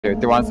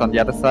The ones on the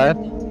other side?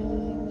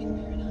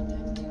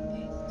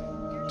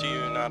 Do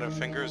you not have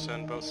fingers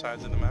on both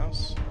sides of the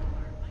mouse?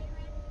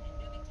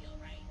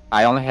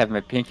 I only have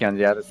my pinky on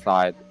the other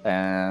side,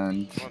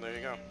 and Oh, there you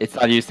go. it's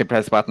not used to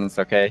press buttons,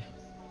 okay?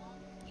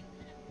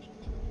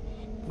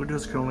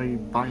 Windows can only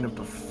bind up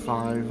to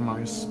 5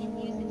 mice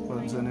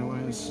buttons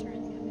anyways.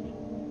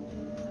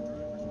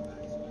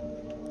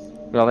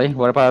 Really?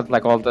 What about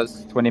like all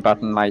those 20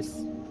 button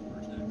mice?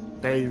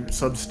 They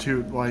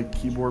substitute like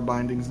keyboard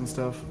bindings and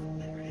stuff.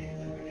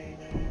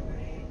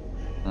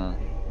 Hmm.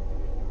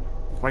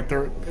 Like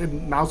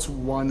mouse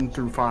 1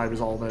 through 5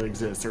 is all that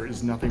exists. There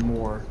is nothing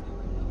more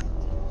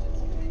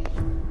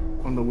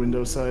on the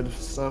Windows side of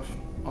stuff.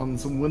 On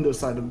some Windows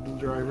side of the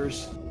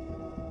drivers.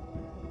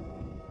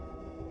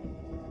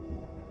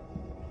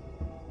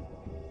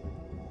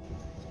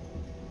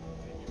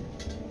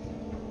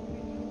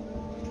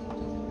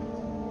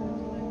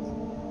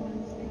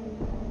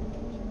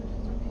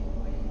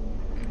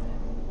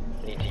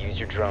 Need to use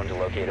your drone to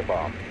locate a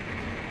bomb.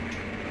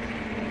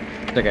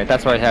 Okay,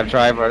 that's why I have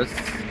drivers.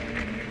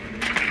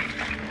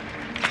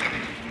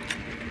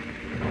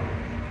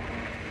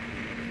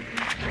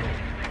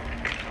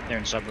 They're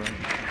in subroom.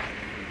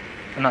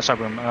 Not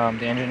subroom,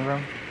 the engine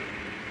room.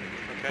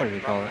 Okay. What do we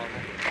call it?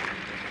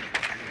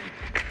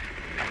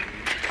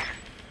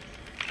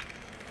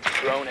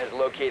 Drone has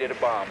located a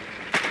bomb.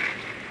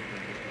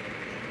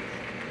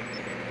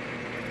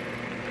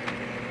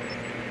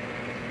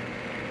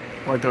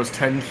 Like those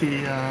 10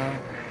 key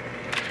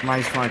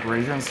mice from like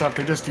Razer and stuff,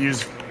 they just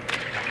use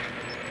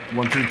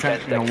 1 through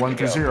 10, 1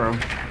 through 0.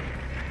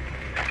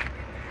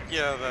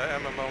 Yeah, the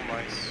MMO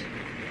mice.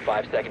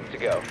 5 seconds to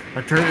go.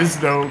 Like there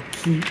is no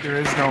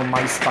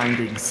mice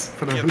bindings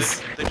for Yeah,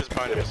 those. they just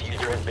bind The us.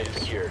 diffuser has been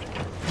secured.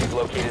 You've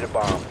located a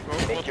bomb.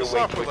 Well, Make your the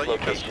way to software its let you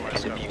location customize and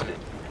stuff. defuse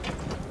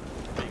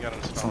it. But you gotta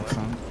install it.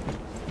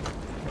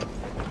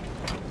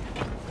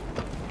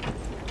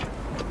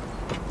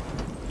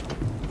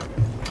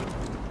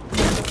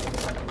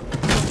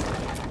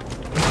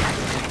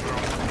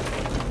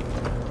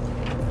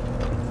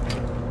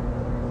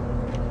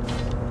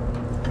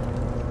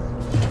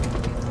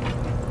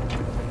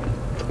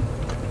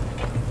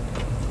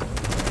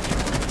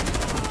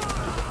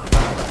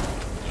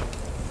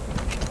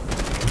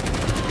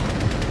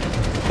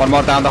 One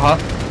more down the hall.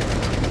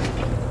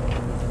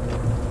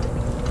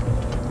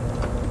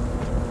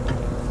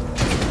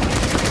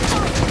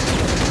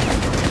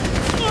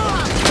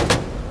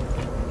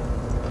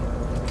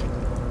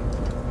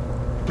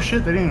 Oh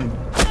shit,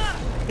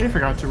 they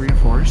forgot to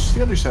reinforce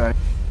the other side.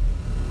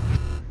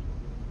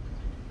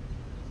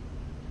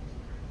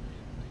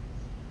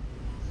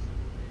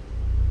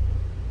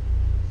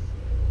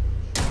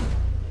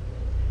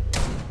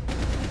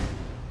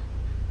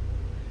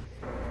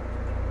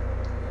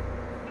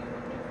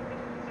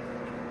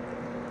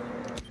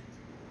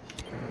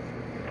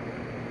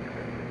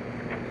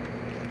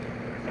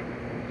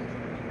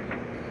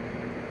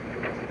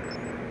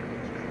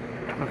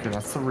 Okay,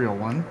 that's the real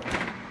one.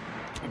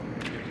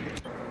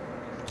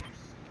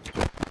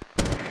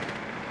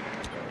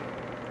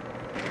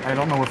 I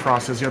don't know where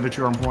Frost is. The other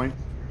two are on point.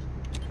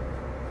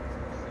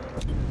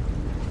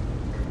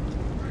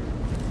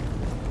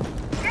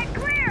 Get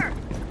clear!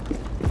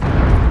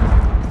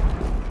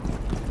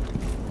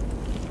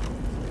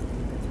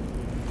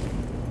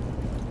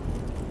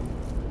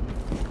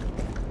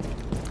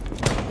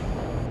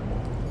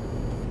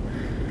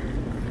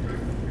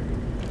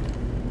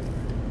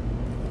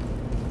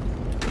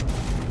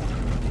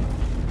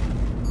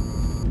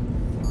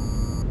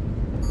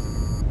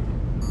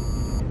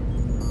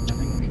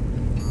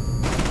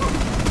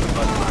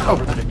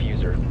 Cover the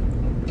diffuser.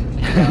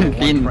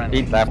 Lean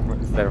left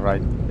instead of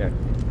right. Yeah.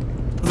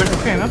 I was like,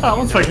 okay, I thought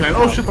one's faking it.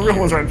 Oh shit, the real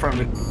one's right in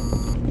front of me.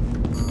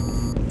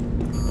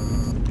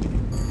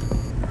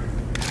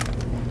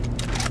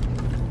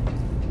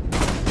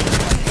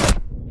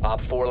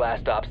 Op 4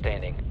 last stop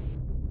standing.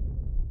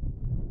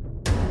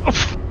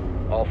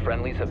 All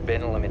friendlies have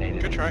been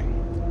eliminated. Good try.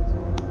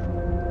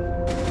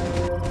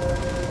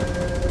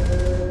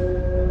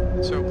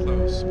 So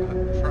close,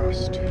 but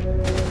Frost.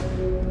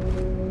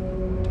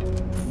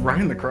 Right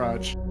in the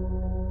crotch.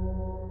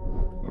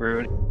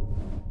 Rude.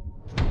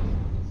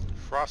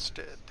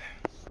 Frosted.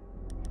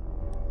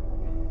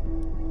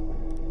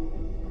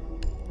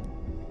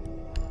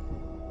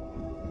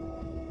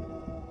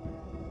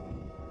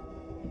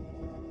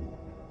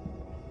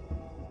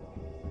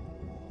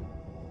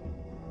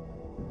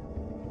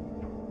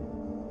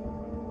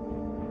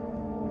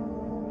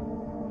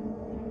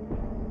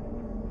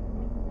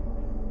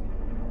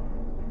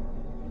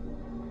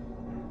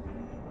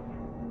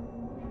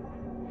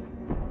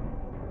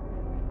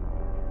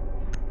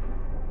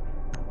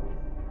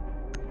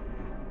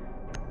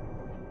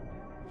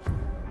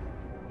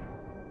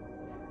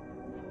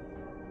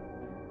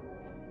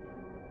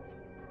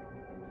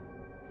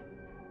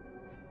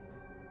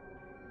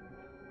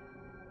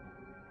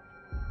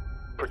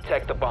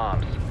 Protect the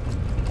bombs.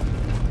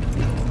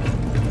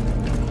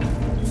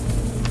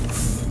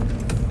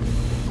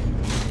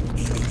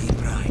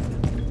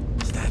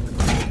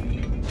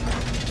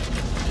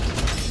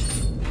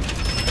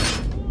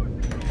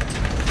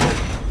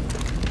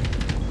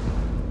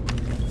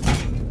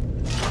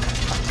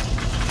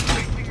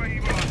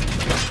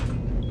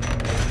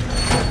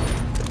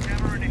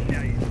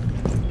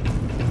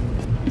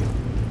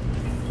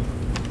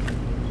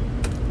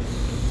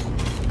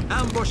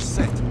 Ambush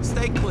set.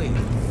 Stay clear.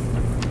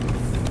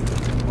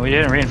 We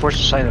didn't reinforce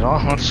the site at all.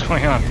 What's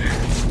going on? 10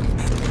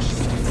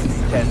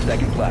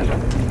 seconds left.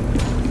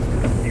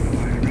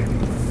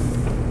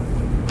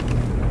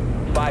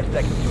 5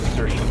 seconds to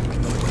insertion.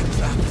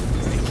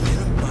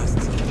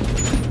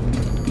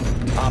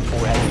 Op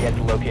 4 has yet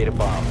to locate a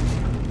bomb.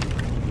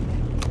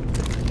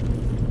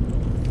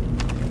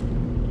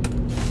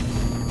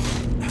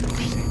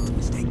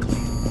 Stay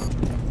clear.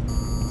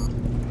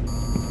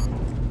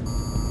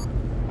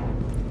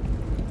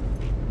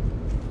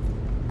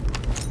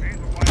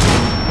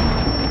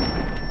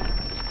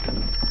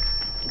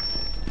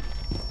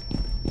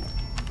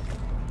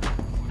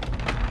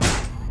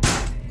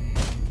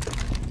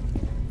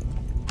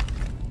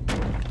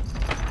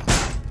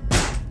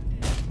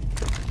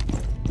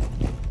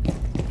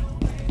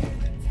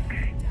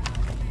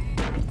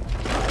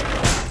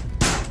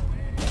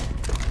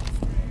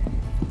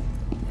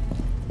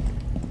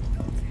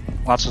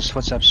 Lots of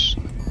footsteps.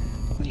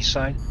 East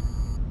side.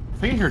 I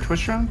think you hear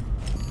Twitch drone.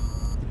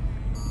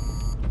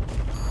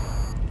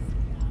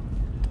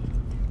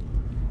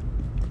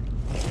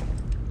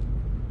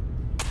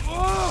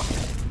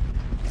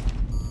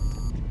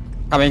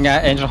 Coming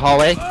engine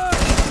hallway.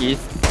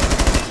 East.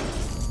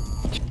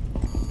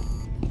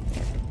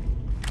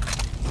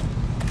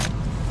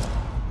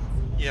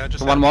 Yeah,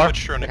 just One had more? a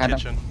butcher in the Behind him.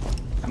 kitchen.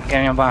 I'm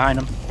getting him behind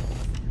him.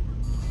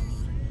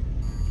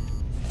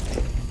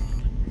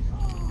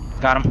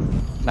 Got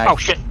him. Nice. Oh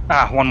shit!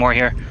 Ah, one more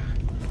here.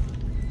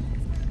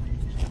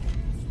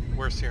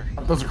 Where's here?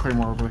 Those are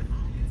Claymore over.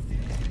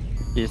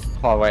 East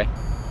hallway.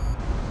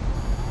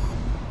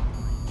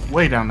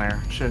 Way down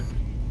there. Shit.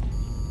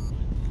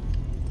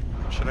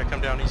 Should I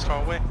come down east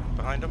hallway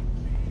behind him?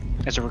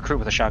 There's a recruit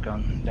with a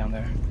shotgun down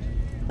there.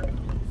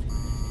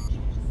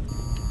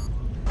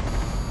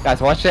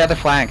 Guys, watch the other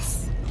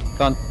flanks.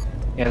 Don't.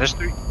 Yeah, there's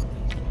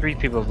three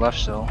people left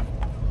still.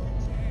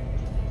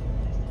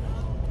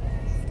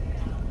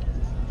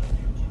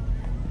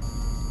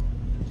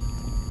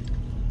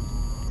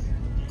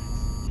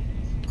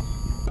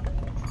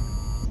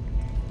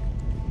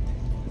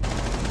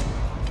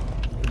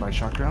 My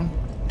shotgun.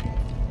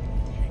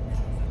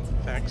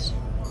 Thanks.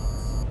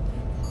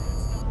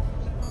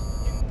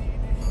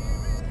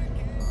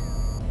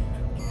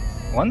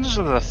 One's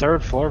on the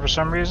 3rd floor for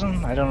some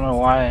reason. I don't know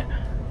why.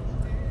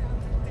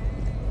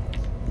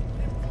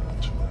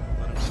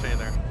 Let him stay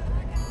there.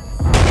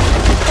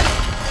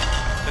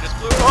 It is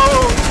blue.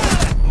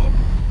 Oh!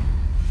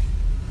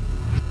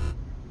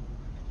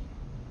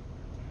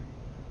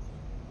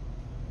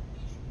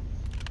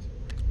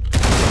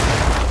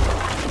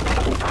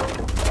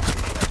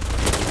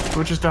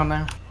 Twitch is down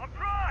there.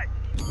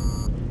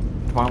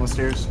 The bottom of the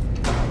stairs.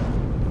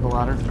 The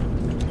ladder.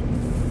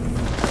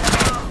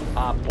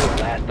 Op 4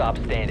 last stop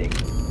standing.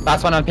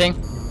 Last one on ping.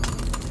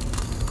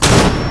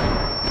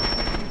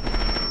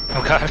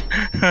 Oh god.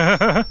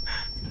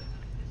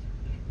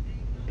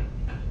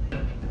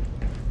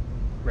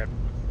 Rip.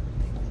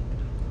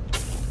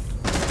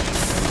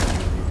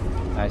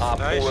 Nice. Op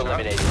 4 Nice shot.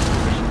 eliminated.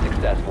 Mission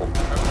successful.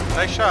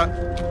 Nice shot,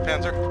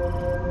 Panzer.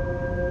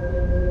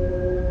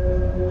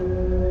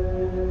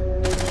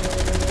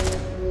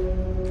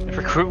 The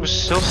recruit was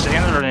still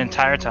sitting there the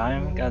entire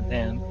time. God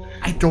damn.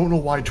 I don't know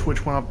why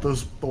Twitch went up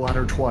the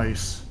ladder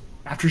twice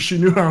after she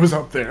knew I was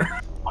up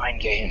there.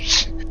 Mind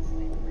games.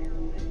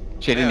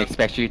 She didn't Yeah.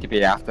 expect you to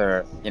be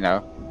after, you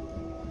know.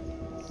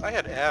 I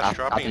had Ash After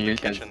dropping in you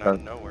the guys kitchen out of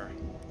both- nowhere.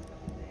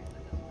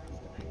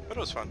 But it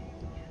was fun.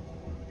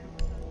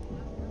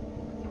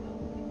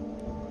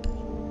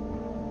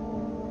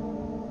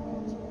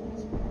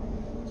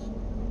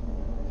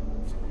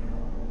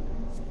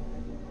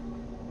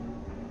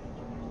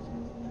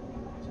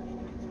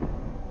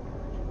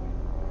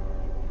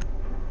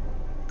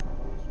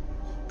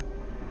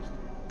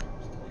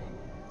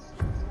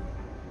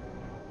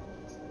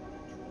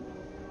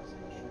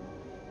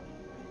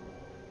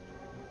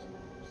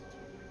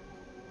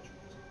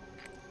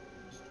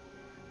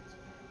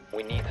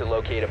 We need to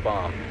locate a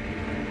bomb.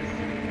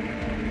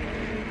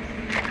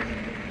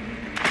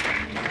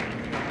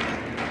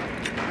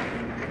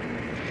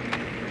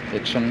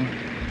 Kitchen.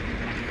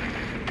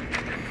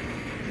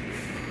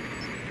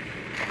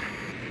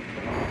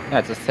 Yeah,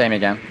 it's the same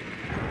again.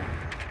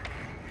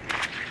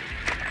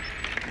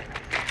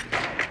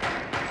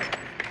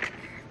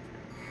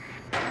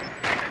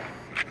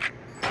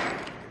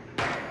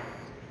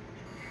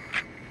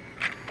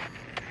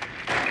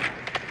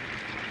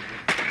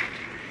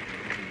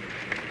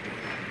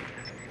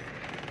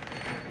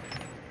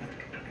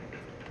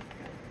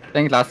 I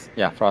think last,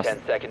 yeah, Frost.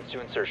 10 seconds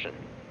to insertion.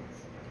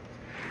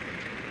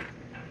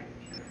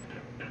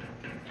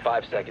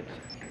 5 seconds.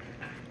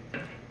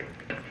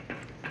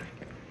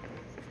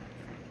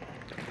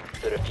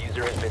 The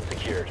diffuser has been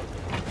secured.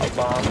 A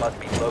bomb must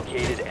be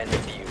located and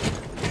defused.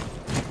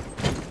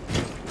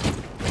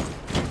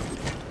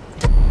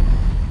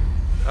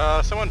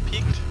 Someone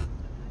peeked.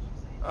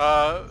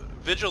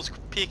 Vigil's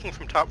peeking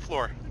from top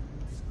floor.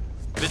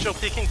 Vigil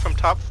peeking from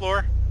top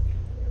floor.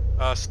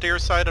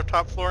 Stairs side of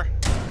top floor.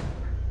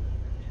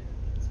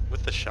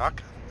 With the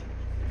shotgun.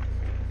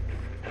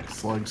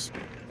 Slugs.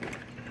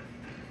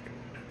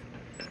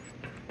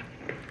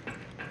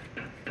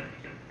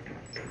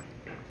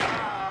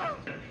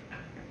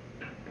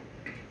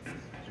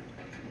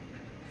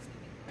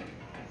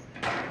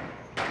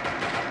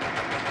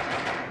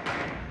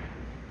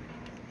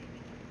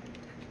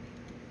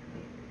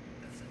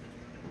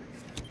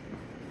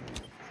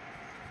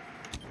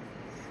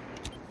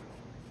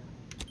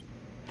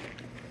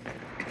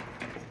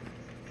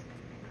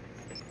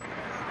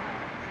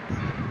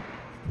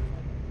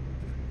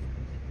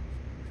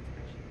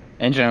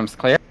 Engine room's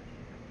clear.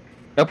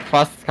 Nope,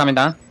 fast is coming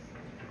down.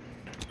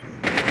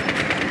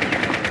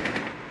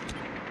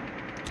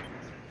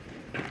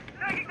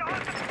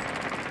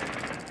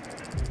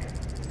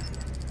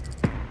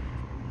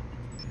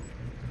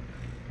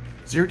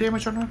 Zero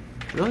damage on her?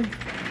 Really?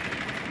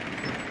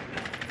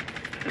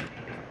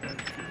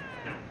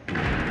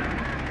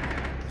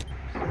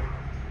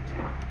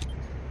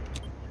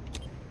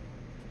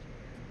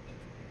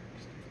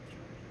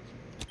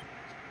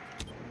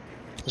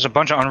 There's a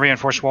bunch of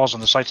unreinforced walls on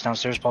the sites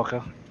downstairs,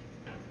 Polka.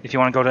 If you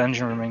want to go to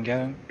engine room and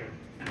get it.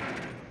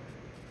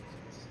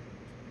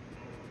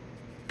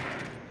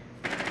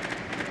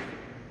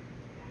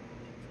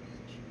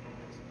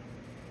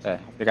 Yeah,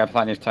 we got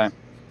plenty of time.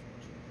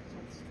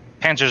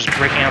 Panzer's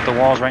breaking out the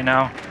walls right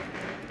now.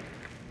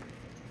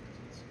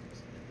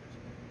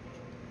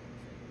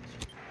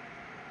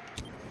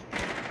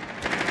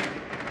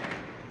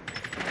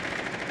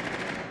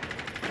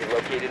 You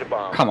located a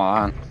bomb. Come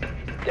on.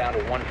 Down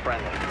to one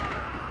friendly.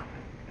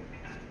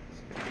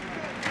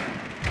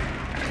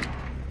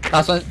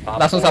 Last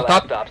one's up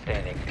top. Stop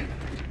standing.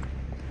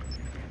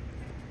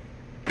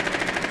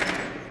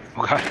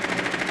 Oh god.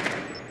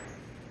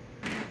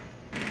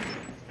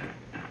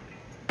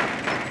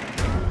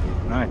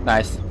 Alright.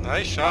 Nice.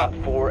 Nice shot.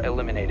 Top 4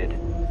 eliminated.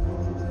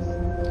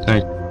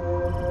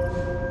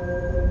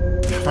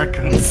 That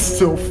gun's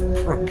still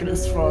broken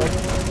as fuck.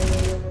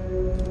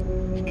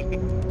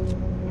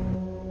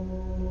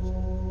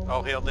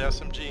 All hail the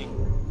SMG.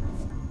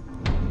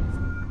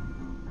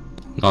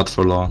 Not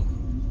for long.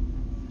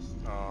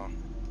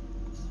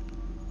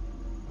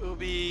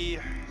 Ubi.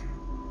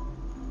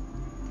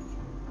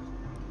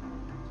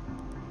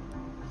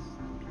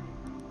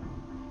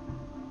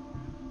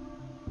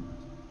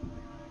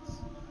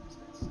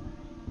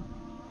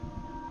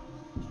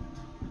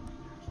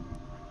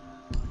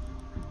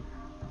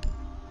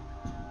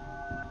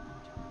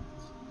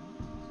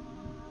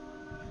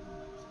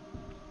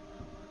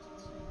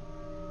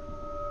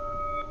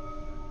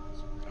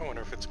 I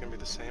wonder if it's going to be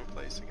the same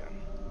place again.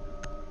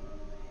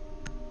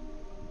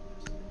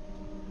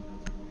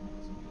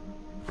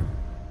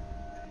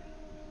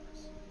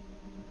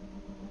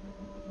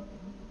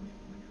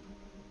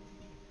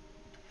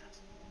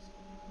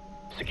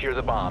 Secure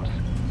the bombs.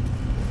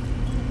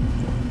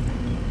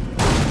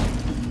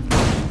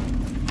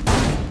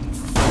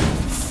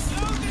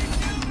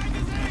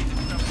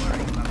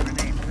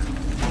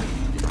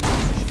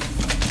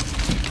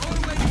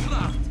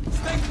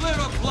 Stay clear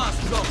of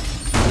blast zone.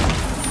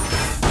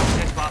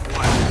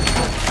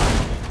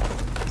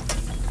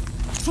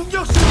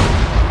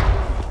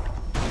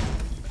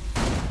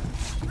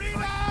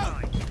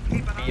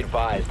 Be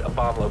advised, a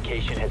bomb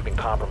location has been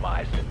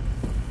compromised.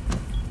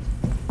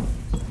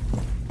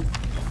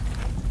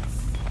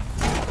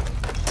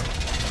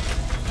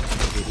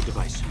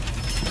 Device.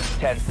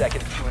 10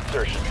 seconds to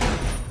insertion.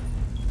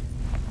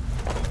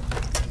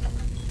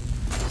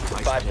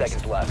 5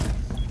 seconds left.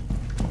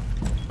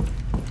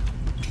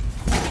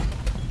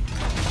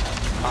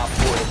 Op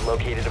 4 has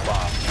located a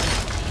bomb.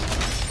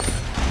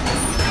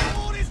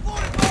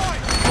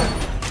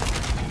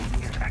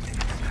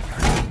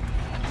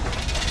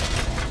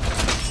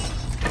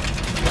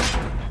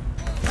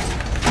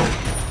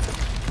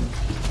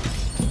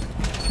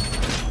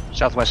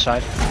 Southwest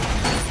side.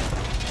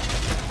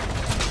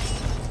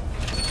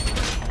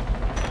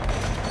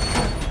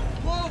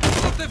 Wall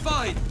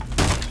fortified.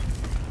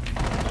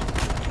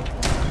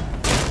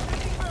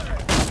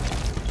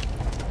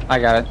 I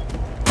got it.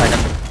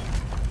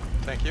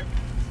 Thank you.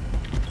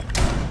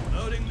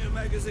 Loading new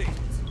magazines.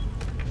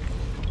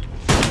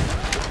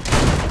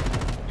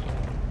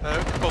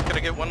 Both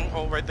gonna get one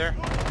hole right there.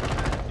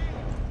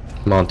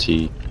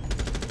 Monty.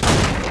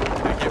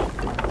 Thank you.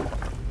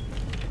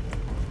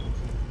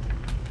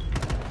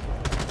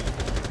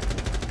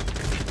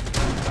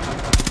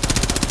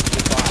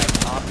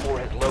 Advised, Op 4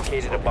 has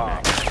located a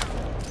bomb.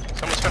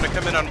 Someone's gonna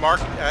come in on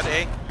Mark at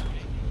A.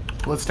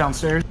 Blitz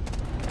downstairs.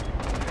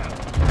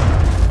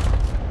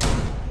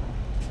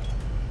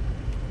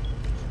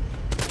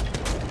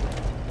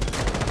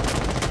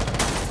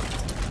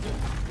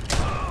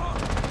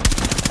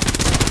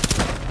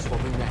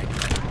 Swapping mag.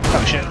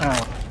 Oh shit.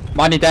 Oh.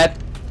 Money dead.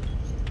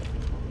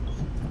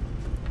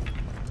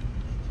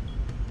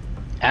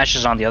 Ash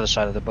is on the other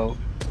side of the boat.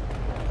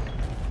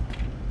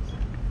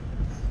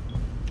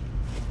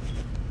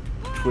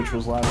 Twitch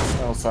was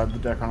last outside the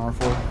deck on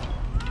R4.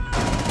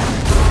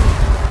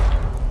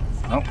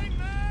 Oh.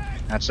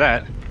 That's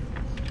that.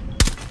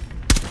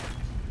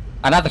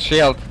 Another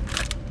shield.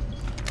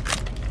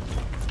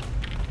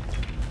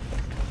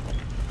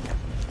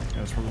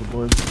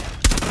 wood.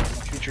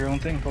 Shoot your own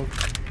thing, folks.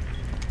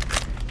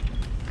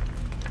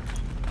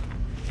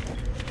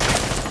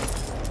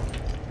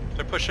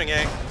 They're pushing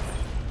A.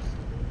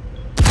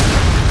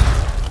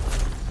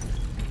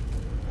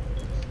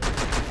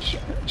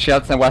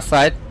 Shields on the west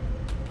side.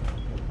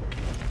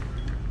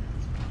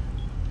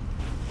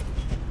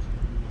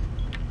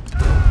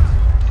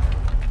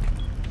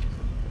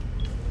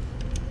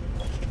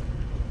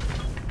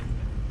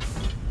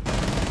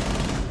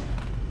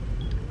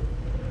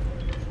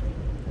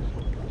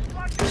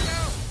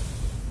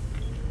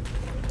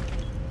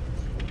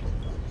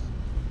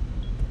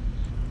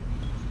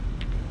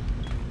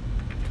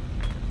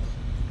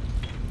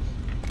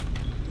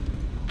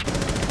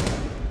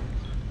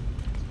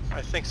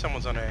 I think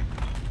someone's on A.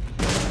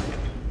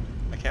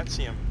 I can't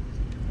see him.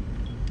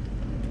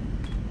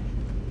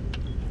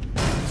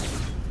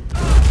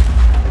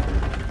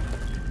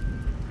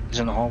 He's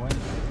in the hallway.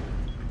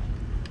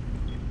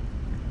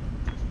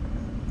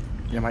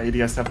 Yeah, my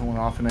ADS definitely went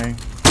off in A.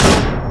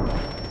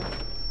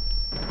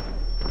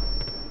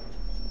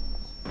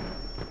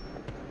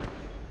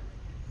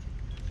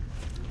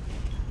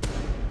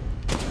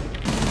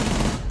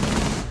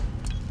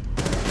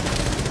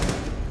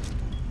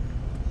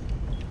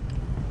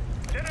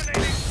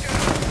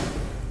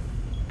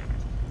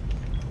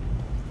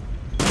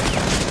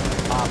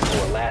 Op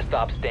 4, last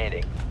stop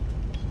standing.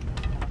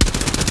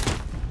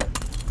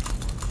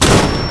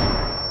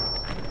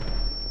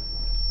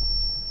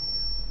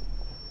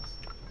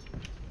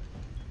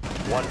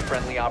 One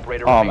friendly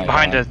operator Oh remaining. my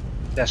Behind God.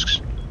 the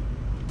desks.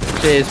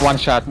 Jeez, one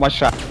shot, one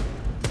shot.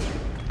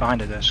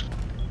 Behind the desk.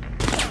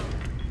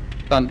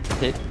 Don't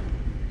hit.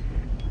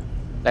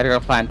 Let it go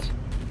plant.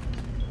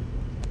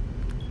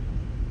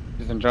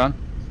 He's in drone.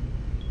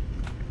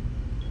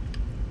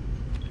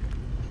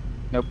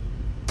 Nope.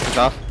 He's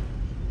off.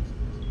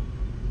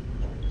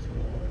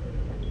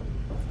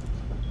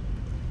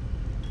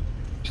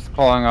 Just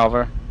crawling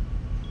over.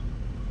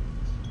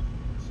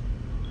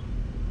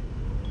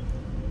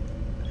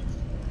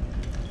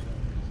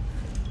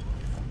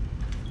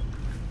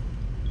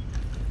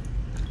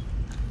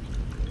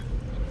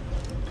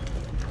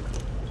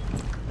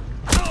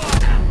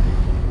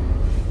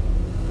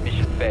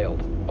 Mission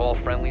failed. All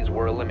friendlies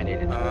were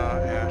eliminated.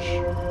 Ash.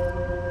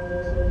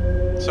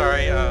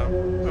 Sorry, I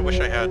wish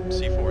I had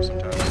C4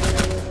 sometimes.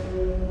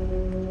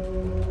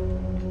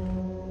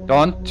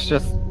 Don't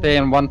just stay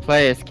in one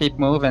place, keep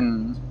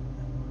moving.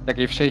 Like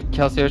if she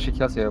kills you, she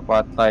kills you.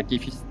 But like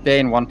if you stay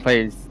in one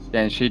place,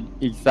 then she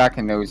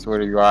exactly knows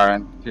where you are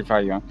and how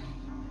far you are.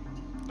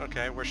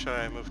 Okay, where should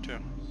I move to?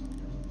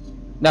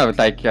 No, it's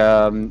like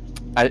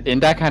in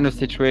that kind of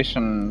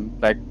situation,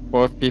 like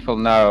both people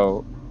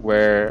know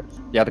where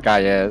the other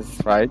guy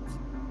is, right?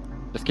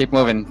 Just keep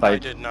moving. I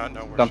Like did not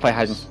know where don't she play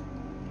hide was.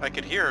 and I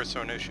could hear her,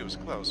 so I knew she was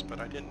close, but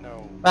I didn't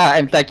know.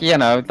 and like you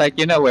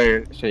know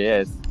where she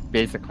is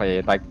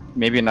basically. Like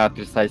maybe not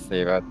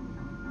precisely, but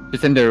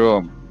she's in the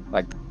room.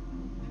 Like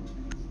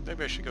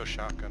Maybe I should go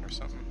shotgun or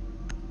something.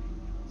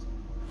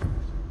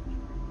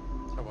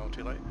 Oh well,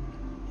 too late.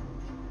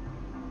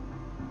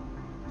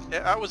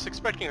 Yeah, I was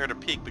expecting her to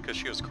peek because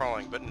she was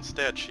crawling, but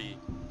instead she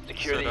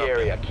Secure stood the up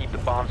area. and, Keep the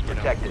bombs you know,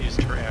 protected.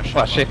 used her ash.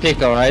 well, she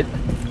peeked alright.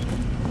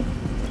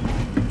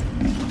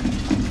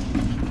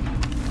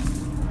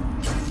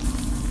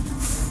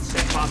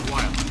 Set barbed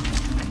wire.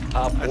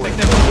 Op I 4 think is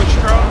that's a witch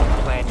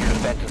drone. plan your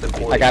defenses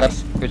accordingly. I got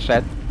him. Good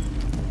shot.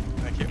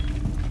 Thank you.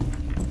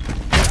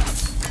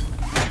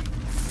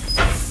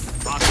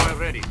 Barbed wire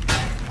ready.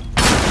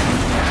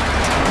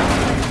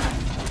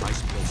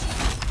 Nice place.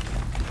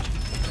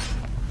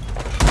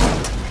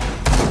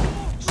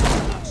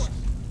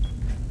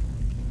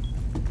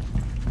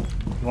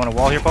 You want a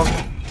wall here, folks?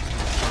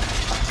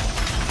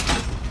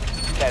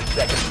 10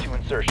 seconds to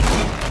insertion.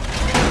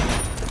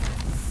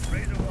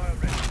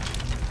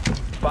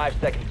 5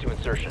 seconds to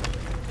insertion.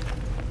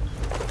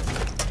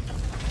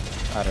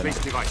 I don't know.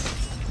 Trace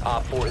device.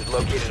 Op 4 has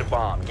located a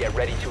bomb. Get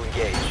ready to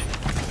engage.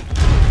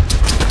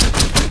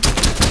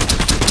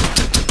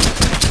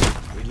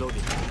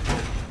 Reloading.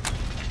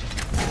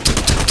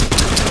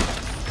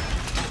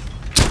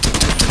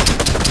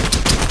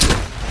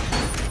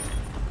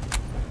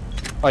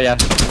 Oh yeah,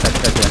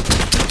 that's good. Yeah.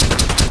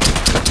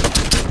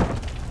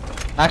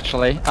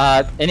 Actually,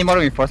 any more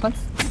reinforcements?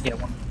 Yeah,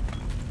 one.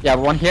 Yeah,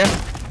 one here.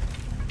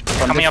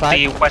 From Coming this up side.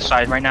 the west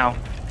side right now.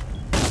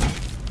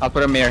 I'll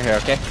put a mirror here,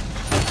 okay?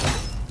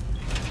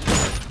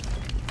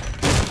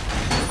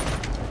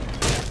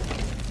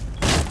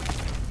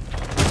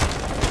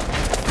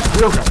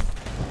 Real gun.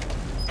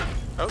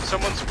 Oh,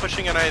 someone's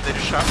pushing an A. They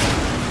just shot me.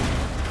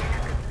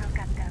 Look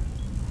at them.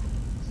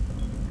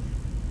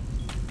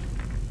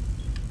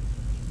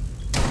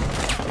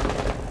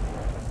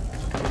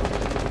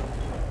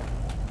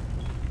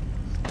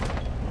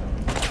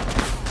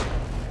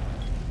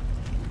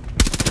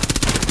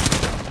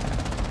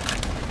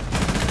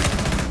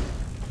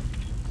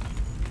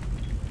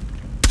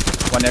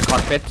 One near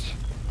cockpit.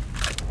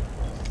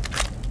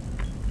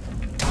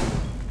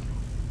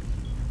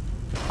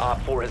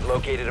 Op 4 has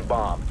located a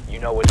bomb. You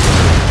know what.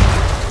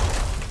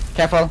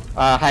 Careful,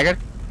 Haggard.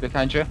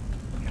 behind you.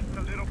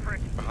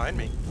 Behind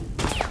me.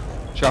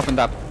 She opened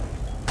up.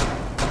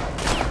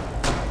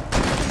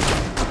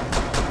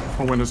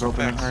 The window's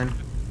open. Thanks. Iron.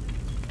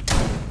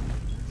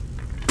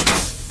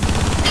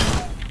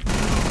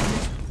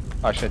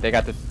 Oh shit, they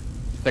got this.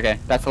 It's okay.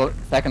 That's the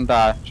second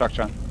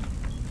structure.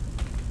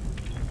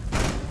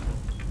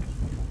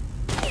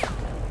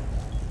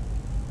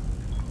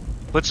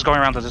 Blitz is going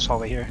around to this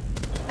hallway here.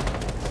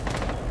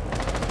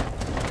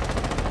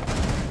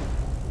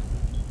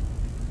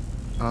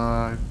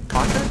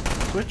 Contact?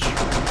 Switch?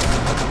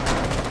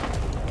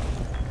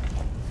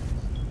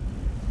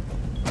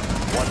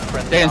 One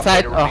friendly They're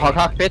inside operator remaining.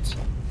 cockpit.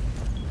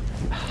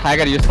 I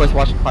gotta use voice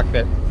watch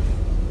cockpit.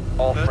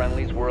 All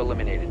friendlies were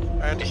eliminated.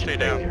 I had to stay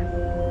down.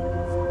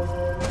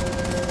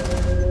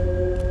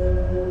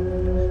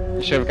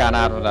 You should have gotten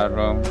out of that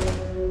room.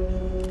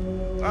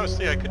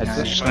 Honestly, I couldn't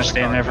That's see just Just by gonna the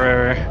stay in car.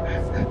 there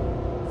forever.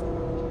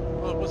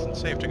 Well, it wasn't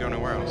safe to go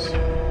anywhere else.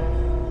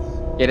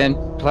 Get in,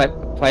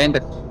 play in the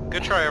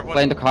Good try, everyone.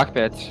 play in the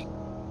cockpit.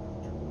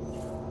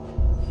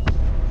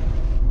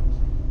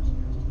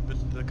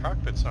 But the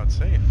cockpit's not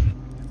safe.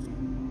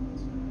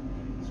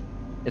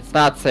 It's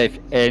not safe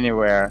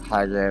anywhere,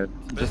 Haggard.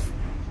 But Just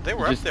they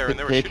were up just there and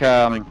they were take,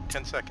 shooting like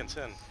 10 seconds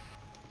in.